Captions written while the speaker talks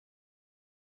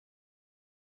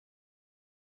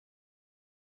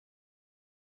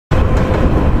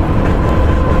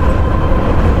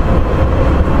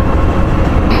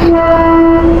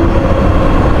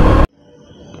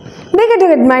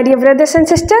with my dear brothers and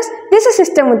sisters. This is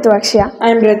Sister Muthu Akshaya.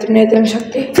 I am Trinethiran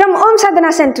Shakthi from Om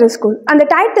Sadhana Central School, and the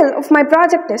title of my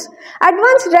project is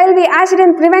Advanced Railway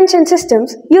Accident Prevention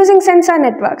Systems Using Sensor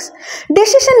Networks.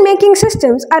 Decision-making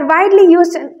systems are widely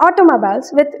used in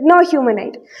automobiles with no human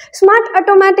aid. Smart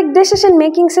automatic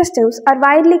decision-making systems are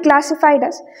widely classified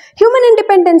as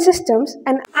human-independent systems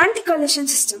and anti-collision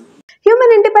systems.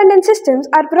 Human-independent systems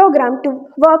are programmed to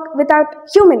work without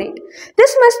human aid.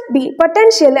 This must be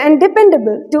potential and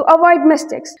dependable to avoid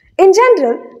mistakes. In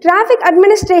general, traffic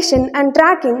administration and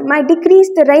tracking might decrease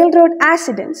the railroad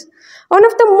accidents. One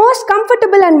of the most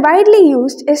comfortable and widely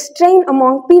used is train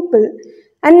among people,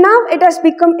 and now it has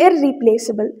become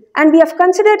irreplaceable. And we have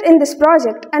considered in this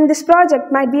project, and this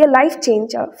project might be a life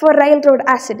changer for railroad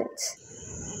accidents.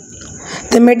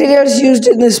 The materials used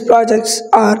in these projects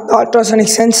are the ultrasonic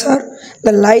sensor,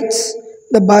 the lights,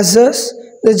 the buzzers,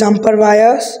 the jumper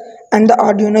wires, and the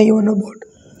Arduino Uno board.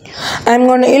 I am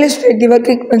going to illustrate the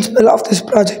working principle of this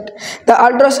project. The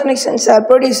ultrasonic sensor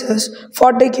produces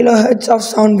 40 kHz of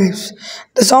sound waves.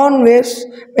 The sound waves,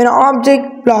 when an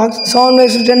object blocks, the sound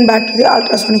waves return back to the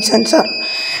ultrasonic sensor.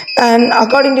 And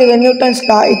according to the Newton's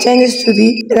law, it changes to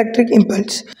the electric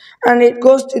impulse. And it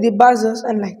goes to the buzzers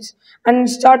and lights. And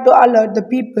it starts to alert the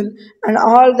people and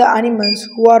all the animals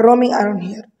who are roaming around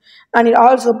here. And it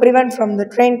also prevents from the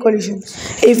train collisions.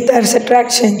 If there is a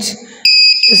track change,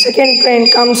 the second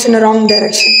train comes in a wrong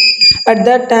direction. At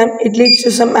that time, it leads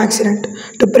to some accident.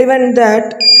 To prevent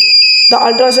that, the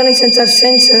ultrasonic sensor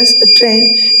senses the train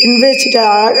in which it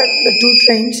are the two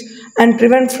trains and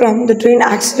prevent from the train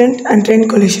accident and train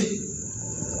collision.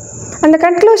 And the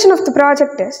conclusion of the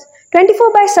project is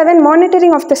 24/7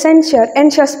 monitoring of the sensor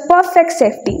ensures perfect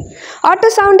safety. Auto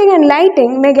sounding and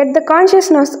lighting may get the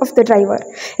consciousness of the driver.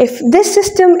 If this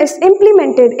system is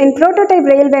implemented in prototype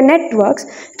railway networks,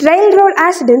 railroad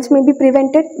accidents may be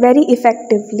prevented very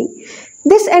effectively.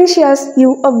 This ensures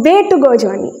you a way to go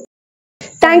journey.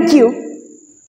 Thank you.